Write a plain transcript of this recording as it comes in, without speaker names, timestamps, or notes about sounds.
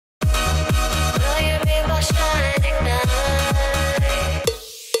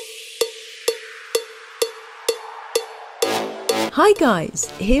Hi guys,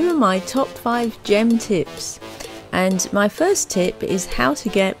 here are my top 5 gem tips, and my first tip is how to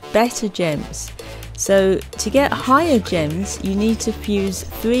get better gems. So to get higher gems you need to fuse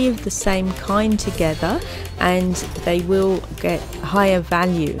 3 of the same kind together and they will get higher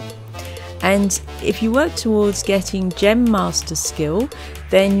value. And if you work towards getting Gem Master skill,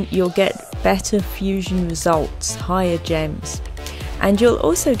 then you'll get better fusion results, higher gems. And you'll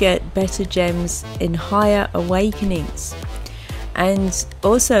also get better gems in higher awakenings. And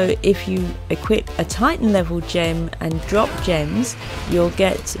also if you equip a Titan level gem and drop gems, you'll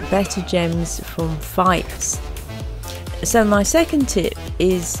get better gems from fights. So my second tip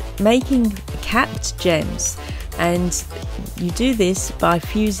is making capped gems, and you do this by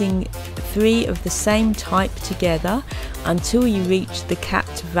fusing 3 of the same type together until you reach the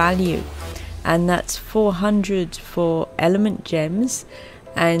capped value, and that's 400 for element gems,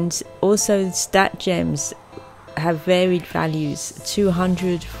 and also stat gems have varied values,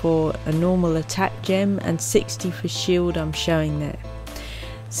 200 for a normal attack gem and 60 for shield I'm showing there.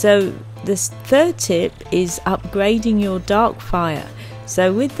 So this third tip is upgrading your dark fire.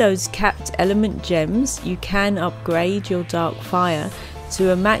 So with those capped element gems you can upgrade your dark fire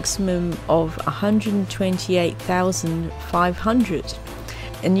to a maximum of 128,500,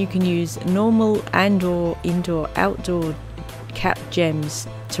 and you can use normal and or indoor outdoor capped gems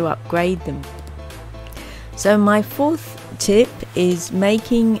to upgrade them. So my fourth tip is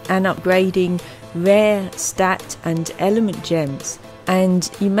making and upgrading rare stat and element gems,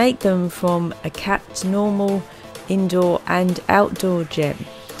 and you make them from a capped normal, indoor and outdoor gem,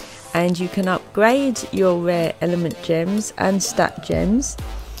 and you can upgrade your rare element gems and stat gems,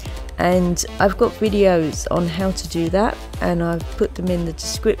 and I've got videos on how to do that and I've put them in the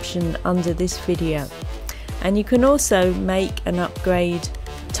description under this video. And you can also make and upgrade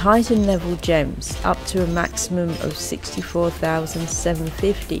Titan level gems up to a maximum of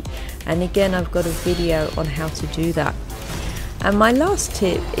 64,750, and again I've got a video on how to do that. And my last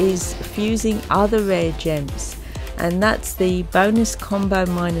tip is fusing other rare gems, and that's the bonus combo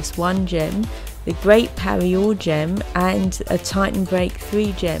 -1 gem, the great parry all gem and a Titan break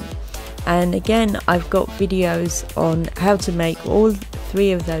 3 gem. And again I've got videos on how to make all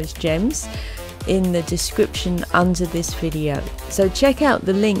 3 of those gems in the description under this video, so check out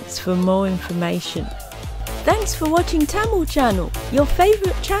the links for more information. Thanks for watching tamLChannel, your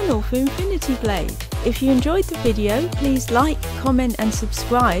favourite channel for Infinity Blade. If you enjoyed the video, please like, comment and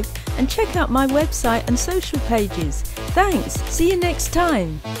subscribe, and check out my website and social pages. Thanks, see you next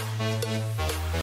time.